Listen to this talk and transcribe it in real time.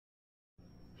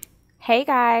Hey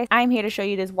guys, I'm here to show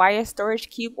you this wire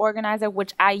storage cube organizer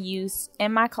which I use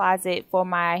in my closet for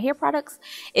my hair products.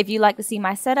 If you'd like to see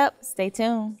my setup, stay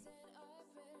tuned.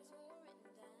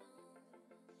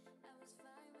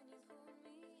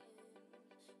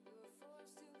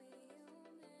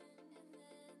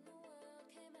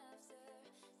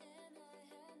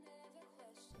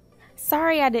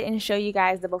 Sorry I didn't show you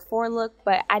guys the before look,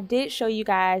 but I did show you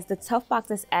guys the tough box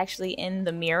that's actually in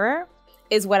the mirror.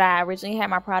 Is what I originally had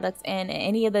my products in, and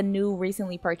any of the new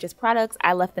recently purchased products,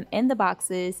 I left them in the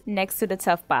boxes next to the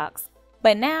tough box.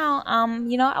 But now,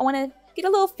 I want to get a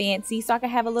little fancy so I can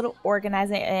have a little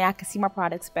organizer and I can see my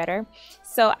products better.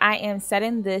 So I am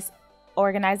setting this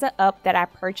organizer up that I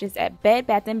purchased at Bed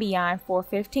Bath & Beyond for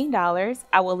 $15.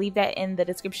 I will leave that in the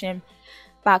description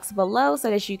box below so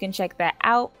that you can check that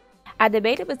out. I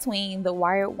debated between the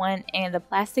wired one and the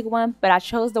plastic one, but I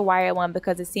chose the wired one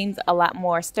because it seems a lot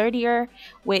more sturdier,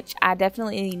 which I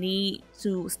definitely need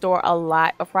to store a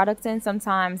lot of products in.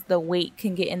 Sometimes the weight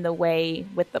can get in the way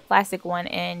with the plastic one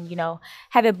and,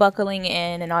 have it buckling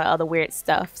in and all the other weird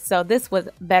stuff. So this was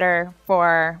better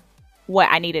for what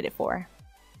I needed it for.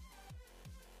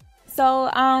 So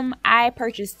I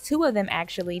purchased 2 of them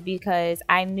actually because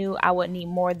I knew I would need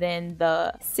more than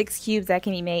the 6 cubes that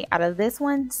can be made out of this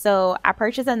one. So I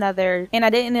purchased another, and I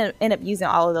didn't end up using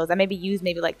all of those. I used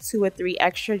maybe like 2 or 3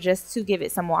 extra just to give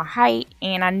it some more height,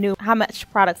 and I knew how much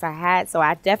products I had, so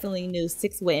I definitely knew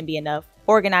 6 wouldn't be enough.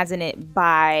 Organizing it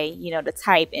by, the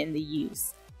type and the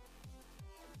use.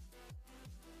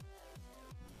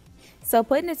 So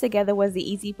putting it together was the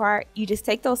easy part. You just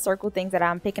take those circle things that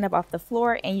I'm picking up off the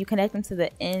floor and you connect them to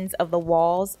the ends of the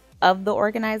walls of the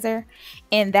organizer,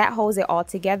 and that holds it all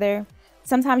together.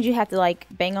 Sometimes you have to like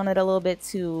bang on it a little bit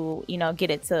to,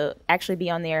 get it to actually be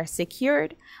on there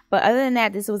secured. But other than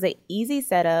that, this was an easy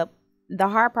setup. The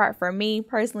hard part for me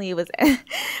personally was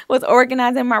was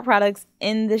organizing my products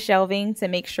in the shelving to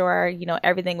make sure,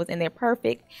 everything was in there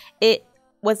perfect. It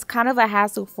was kind of a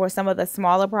hassle for some of the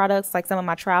smaller products, like some of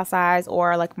my trial size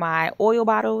or like my oil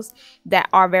bottles that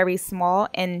are very small,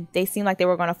 and they seemed like they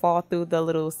were going to fall through the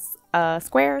little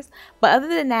squares. But other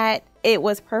than that, it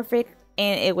was perfect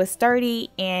and it was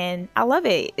sturdy and I love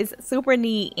it. It's super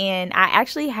neat, and I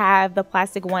actually have the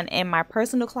plastic one in my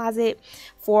personal closet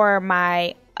for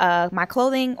my my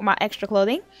clothing, my extra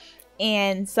clothing,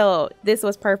 and so this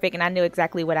was perfect and I knew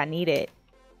exactly what I needed.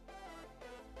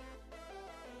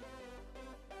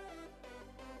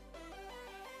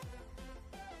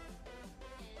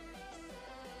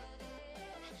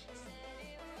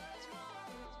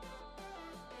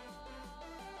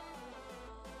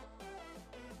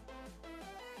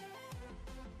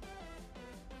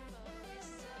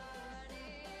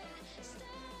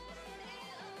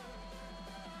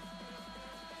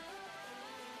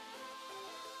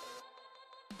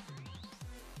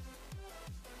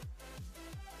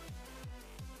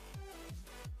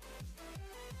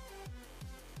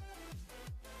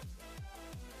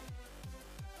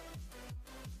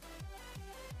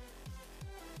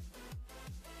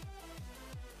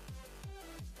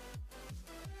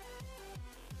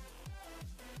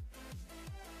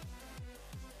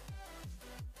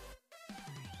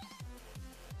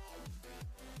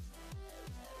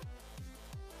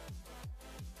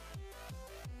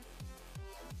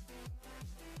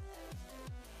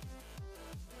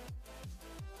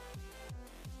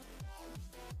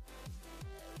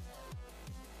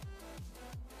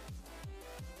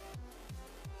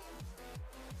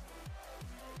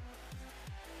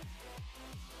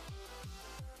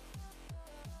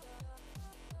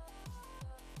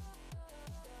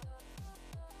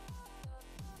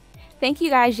 Thank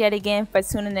you guys yet again for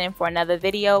tuning in for another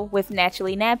video with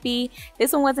Naturally Nappy.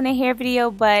 This one wasn't a hair video,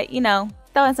 but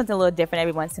throwing something a little different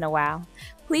every once in a while.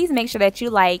 Please make sure that you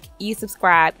like, you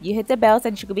subscribe, you hit the bell so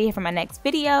that you can be here for my next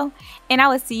video, and I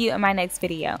will see you in my next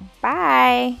video.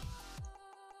 Bye!